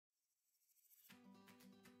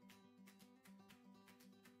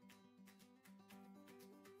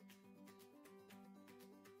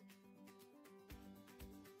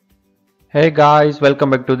Hey guys,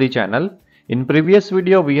 welcome back to the channel. In previous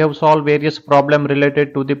video we have solved various problems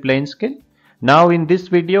related to the plane scale. Now in this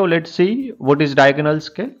video let's see what is diagonal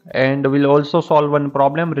scale, and we'll also solve one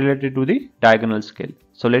problem related to the diagonal scale.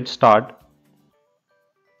 So let's start.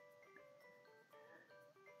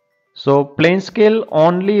 So plane scale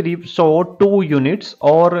only show two units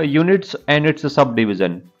or units and its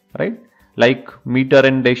subdivision, right? Like meter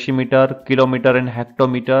and decimeter, kilometer and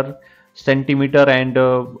hectometer, centimeter and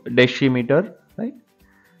decimeter, right?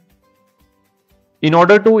 In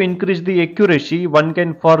order to increase the accuracy, one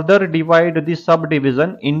can further divide the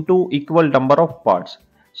subdivision into equal number of parts.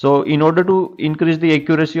 So in order to increase the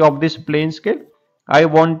accuracy of this plane scale, I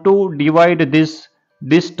want to divide this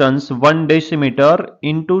distance 1 decimeter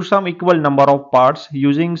into some equal number of parts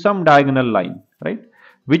using some diagonal line, right?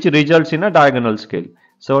 Which results in a diagonal scale.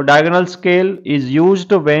 So diagonal scale is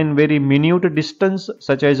used when very minute distance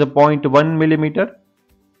such as a 0.1 millimeter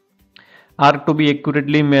are to be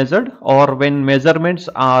accurately measured, or when measurements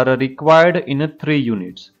are required in 3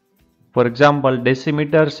 units. For example,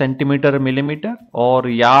 decimeter, centimeter, millimeter, or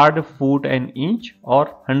yard, foot and inch, or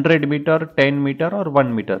 100 meter, 10 meter or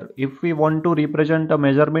 1 meter. If we want to represent a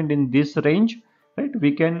measurement in this range, right,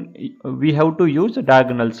 we have to use a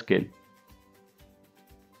diagonal scale.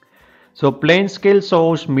 So plane scale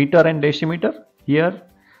shows meter and decimeter. Here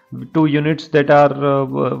two units that are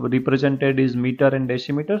represented is meter and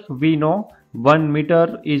decimeter. We know 1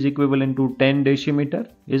 meter is equivalent to 10 decimeter,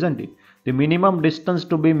 isn't it? The minimum distance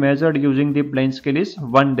to be measured using the plane scale is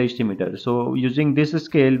 1 decimeter. So using this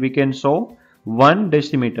scale we can show 1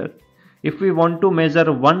 decimeter. If we want to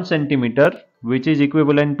measure 1 centimeter, which is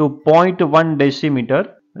equivalent to 0.1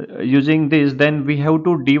 decimeter, using this, then we have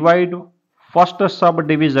to divide first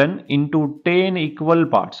subdivision into 10 equal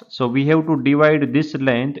parts. So we have to divide this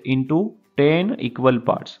length into 10 equal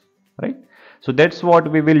parts, right? So that's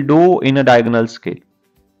what we will do in a diagonal scale.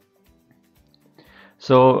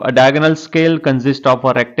 So a diagonal scale consists of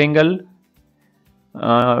a rectangle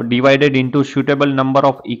divided into suitable number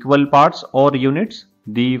of equal parts or units,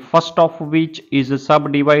 the first of which is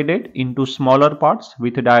subdivided into smaller parts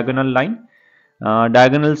with a diagonal line.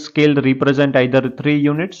 Diagonal scale represent either 3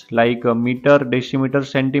 units like meter, decimeter,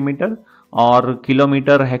 centimeter, or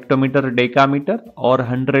kilometer, hectometer, decameter, or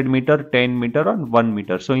 100 meter, 10 meter and 1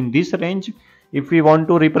 meter. So in this range, if we want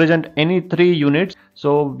to represent any 3 units,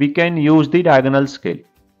 so we can use the diagonal scale.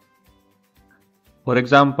 For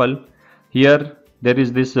example, here there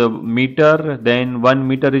is this meter, then 1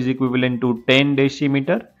 meter is equivalent to 10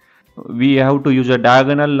 decimeter. We have to use a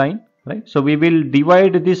diagonal line, right? So we will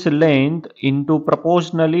divide this length into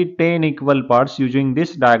proportionally 10 equal parts using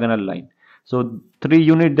this diagonal line. So 3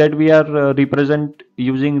 units that we are represent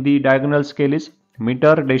using the diagonal scale is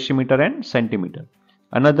meter, decimeter and centimeter.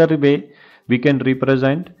 Another way we can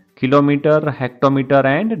represent kilometer, hectometer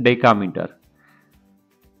and decameter.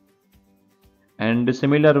 And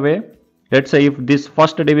similar way, let's say if this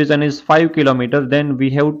first division is 5 kilometer, then we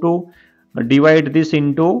have to divide this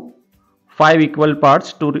into 5 equal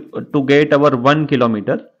parts to get our 1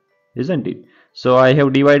 kilometer, isn't it? So I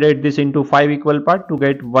have divided this into 5 equal parts to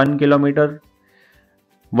get 1 kilometer.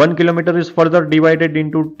 1 kilometer is further divided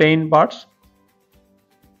into 10 parts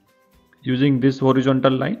using this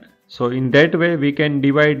horizontal line. So in that way we can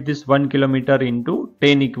divide this 1 kilometer into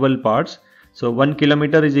 10 equal parts. So 1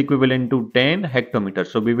 kilometer is equivalent to 10 hectometers.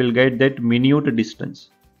 So we will get that minute distance.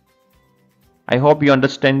 I hope you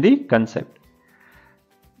understand the concept.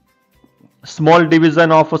 Small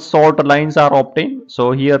division of short lines are obtained.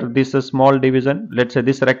 So here this is small division. Let's say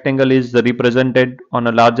this rectangle is represented on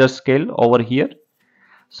a larger scale over here.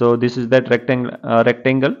 So this is that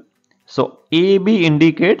rectangle. So AB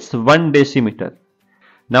indicates 1 decimeter.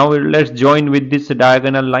 Now let's join with this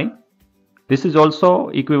diagonal line. This is also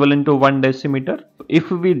equivalent to 1 decimeter. If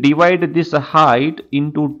we divide this height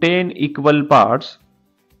into 10 equal parts,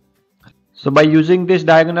 so by using this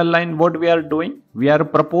diagonal line, what we are doing? We are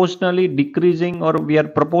proportionally decreasing, or we are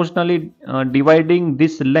proportionally dividing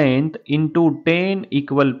this length into 10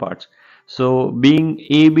 equal parts. So being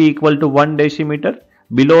AB equal to 1 decimeter,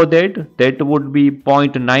 below that would be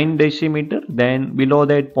 0.9 decimeter, then below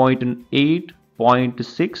that 0.8,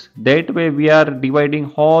 0.6. That way we are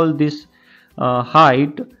dividing all this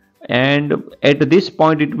height, and at this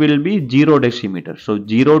point it will be 0 decimeter. So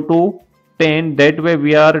 0 to 10, that way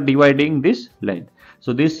we are dividing this length.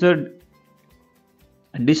 So this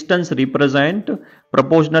distance represent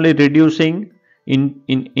proportionally reducing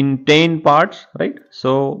in 10 parts, right?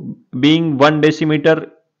 So being 1 decimeter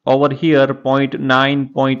over here, 0.9,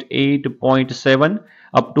 0.8, 0.7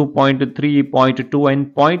 up to 0.3, 0.2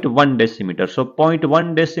 and 0.1 decimeter. So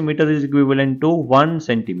 0.1 decimeter is equivalent to 1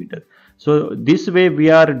 centimeter. So this way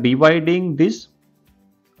we are dividing this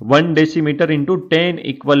 1 decimeter into 10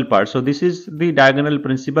 equal parts. So this is the diagonal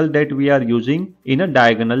principle that we are using in a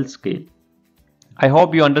diagonal scale. I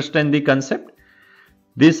hope you understand the concept.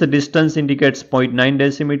 This distance indicates 0.9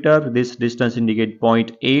 decimeter, this distance indicates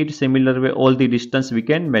 0.8. Similar way all the distance we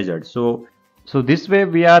can measure. So this way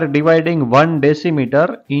we are dividing 1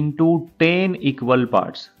 decimeter into 10 equal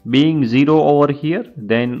parts. Being 0 over here,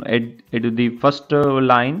 then at the first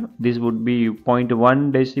line this would be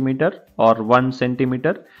 0.1 decimeter or 1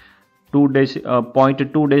 centimeter,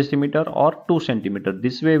 0.2 decimeter or 2 centimeter.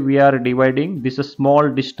 This way we are dividing this small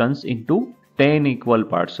distance into 10 equal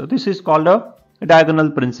parts. So this is called a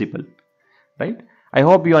diagonal principle, right? I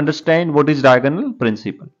hope you understand what is diagonal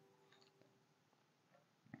principle.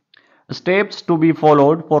 Steps to be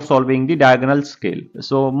followed for solving the diagonal scale.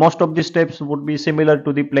 So most of the steps would be similar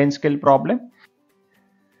to the plane scale problem.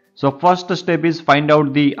 So first step is find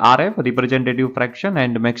out the RF, representative fraction,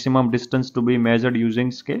 and maximum distance to be measured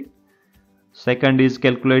using scale. Second is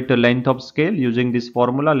calculate the length of scale using this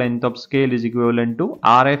formula. Length of scale is equivalent to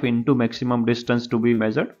RF into maximum distance to be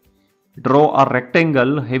measured. Draw a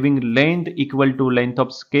rectangle having length equal to length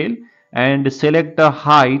of scale and select the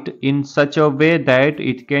height in such a way that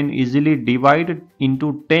it can easily divide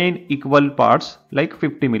into 10 equal parts like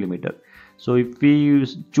 50 millimeter. So if we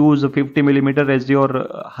choose 50 millimeter as your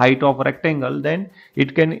height of rectangle, then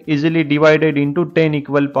it can easily divide it into 10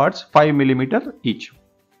 equal parts, 5 millimeter each.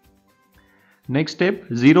 Next step,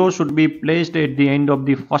 0 should be placed at the end of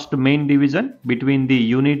the first main division between the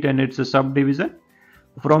unit and its subdivision.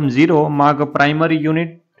 From 0, mark a primary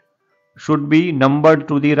unit should be numbered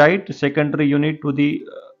to the right, secondary unit to the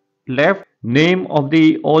left. Name of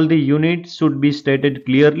all the units should be stated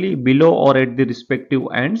clearly below or at the respective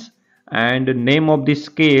ends, and name of the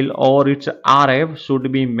scale or its RF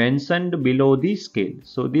should be mentioned below the scale.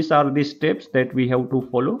 So these are the steps that we have to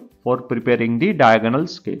follow for preparing the diagonal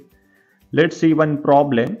scale. Let's see one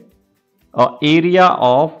problem. Area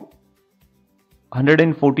of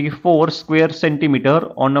 144 square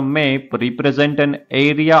centimeter on a map represent an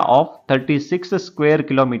area of 36 square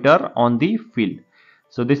kilometer on the field.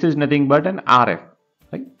 So this is nothing but an RF.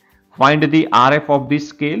 Right? Find the RF of this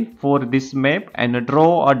scale for this map and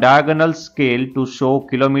draw a diagonal scale to show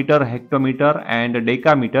kilometer, hectometer and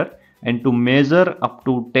decameter, and to measure up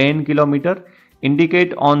to 10 kilometer.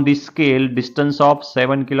 Indicate on the scale distance of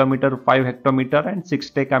 7 kilometer, 5 hectometer and 6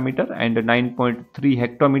 decameter and 9.3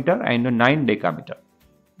 hectometer and 9 decameter.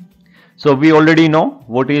 So we already know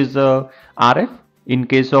what is RF in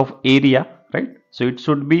case of area, right? So it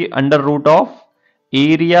should be under root of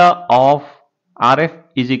area of RF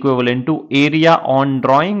is equivalent to area on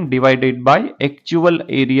drawing divided by actual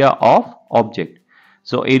area of object.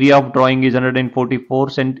 So area of drawing is 144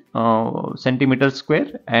 centimeters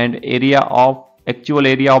square and actual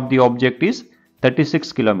area of the object is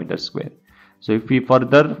 36 kilometers square. So if we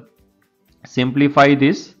further simplify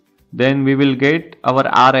this, then we will get our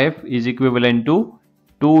RF is equivalent to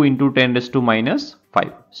 2 into 10 raised to minus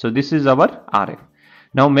 5. So this is our RF.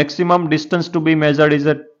 Now maximum distance to be measured is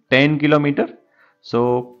at 10 kilometer.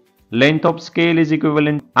 So length of scale is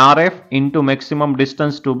equivalent to RF into maximum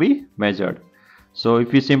distance to be measured. So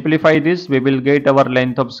if we simplify this, we will get our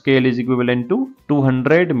length of scale is equivalent to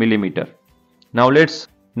 200 millimeter. Now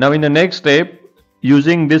in the next step,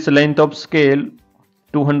 using this length of scale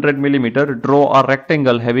 200 millimeter, draw a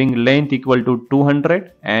rectangle having length equal to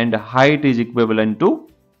 200 and height is equivalent to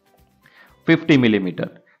 50 millimeter.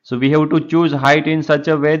 So we have to choose height in such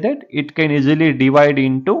a way that it can easily divide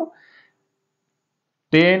into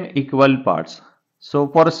 10 equal parts. So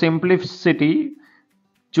for simplicity,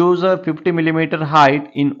 choose a 50 millimeter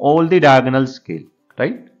height in all the diagonal scale,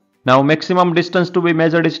 right? Now maximum distance to be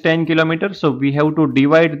measured is 10 kilometers. So we have to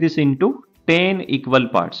divide this into 10 equal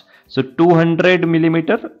parts. So 200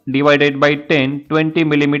 millimeter divided by 10, 20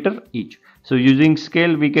 millimeter each. So using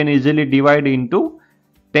scale we can easily divide into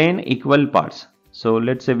 10 equal parts. So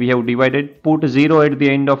let's say we have divided, put 0 at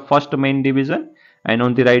the end of first main division, and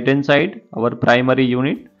on the right hand side our primary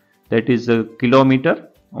unit, that is a kilometer.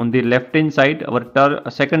 On the left hand side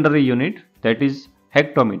our secondary unit, that is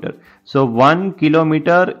hectometer. So 1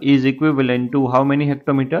 kilometer is equivalent to how many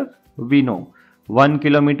hectometer? We know 1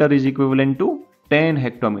 kilometer is equivalent to 10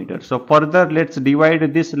 hectometers. So further let's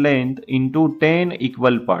divide this length into 10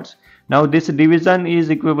 equal parts. Now this division is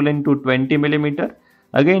equivalent to 20 millimeter.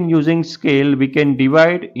 Again using scale we can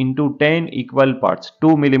divide into 10 equal parts,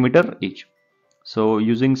 2 millimeter each. So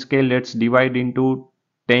using scale let's divide into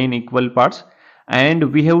 10 equal parts,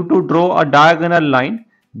 and we have to draw a diagonal line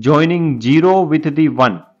joining 0 with the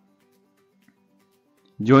 1.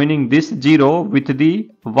 joining this 0 with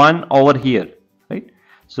the 1 over here, right?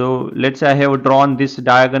 So let's say I have drawn this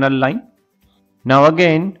diagonal line. Now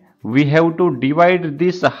again we have to divide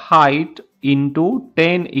this height into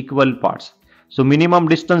 10 equal parts. So minimum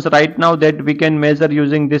distance right now that we can measure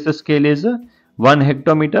using this scale is 1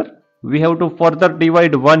 hectometer. We have to further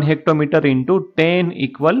divide 1 hectometer into 10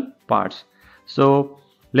 equal parts. So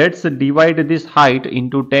let's divide this height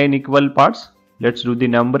into 10 equal parts. Let's do the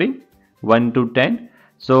numbering 1 to 10.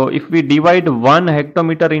 So if we divide 1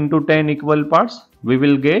 hectometer into 10 equal parts, we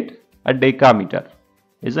will get a decameter,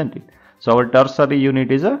 isn't it? So our tertiary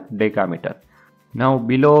unit is a decameter. Now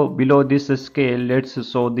below this scale, let's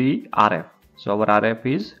show the RF. So our RF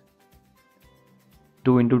is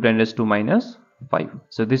 2 into 10 raised to minus 5.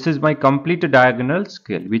 So this is my complete diagonal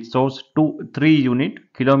scale which shows 3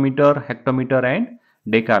 unit, kilometer, hectometer and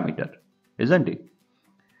decameter, isn't it?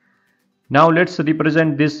 Now let's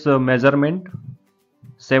represent this measurement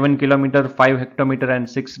 7 kilometer, 5 hectometer and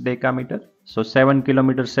 6 decameter. So 7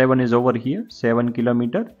 kilometer, 7 is over here, 7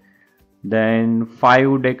 kilometer, then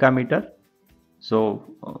 5 decameter. So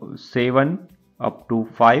 7 up to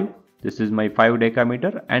 5, this is my 5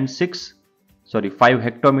 decameter, and 5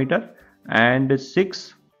 hectometer and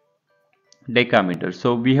 6 decameter.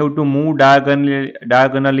 So we have to move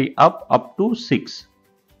diagonally up to 6.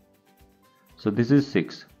 So this is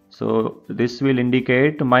 6. So this will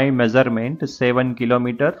indicate my measurement 7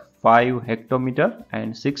 kilometer, 5 hectometer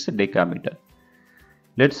and 6 decameter.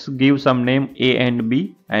 Let's give some name A and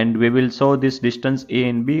B, and we will show this distance A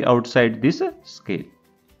and B outside this scale.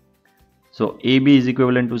 So AB is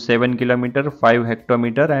equivalent to 7 kilometer, 5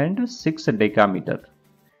 hectometer and 6 decameter.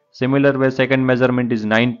 Similar way, second measurement is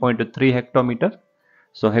 9.3 hectometer.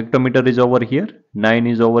 So hectometer is over here, 9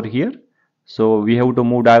 is over here. So we have to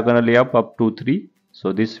move diagonally up to 3.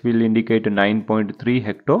 So this will indicate 9.3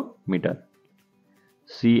 hectometer.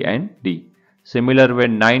 C and D. Similar way,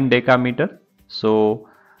 9 decameter. So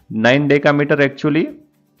 9 decameter actually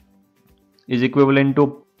is equivalent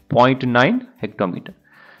to 0.9 hectometer.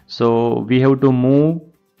 So we have to move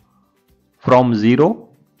from 0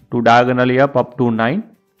 to diagonally up to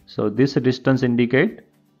 9. So this distance indicate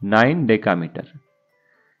 9 decameter.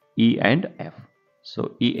 E and F.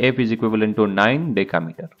 So EF is equivalent to 9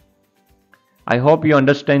 decameter. I hope you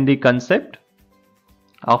understand the concept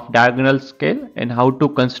of diagonal scale and how to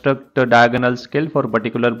construct a diagonal scale for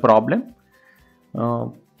particular problem.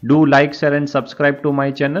 Do like, share and subscribe to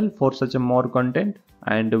my channel for such a more content,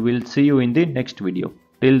 and we'll see you in the next video.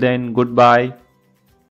 Till then, goodbye.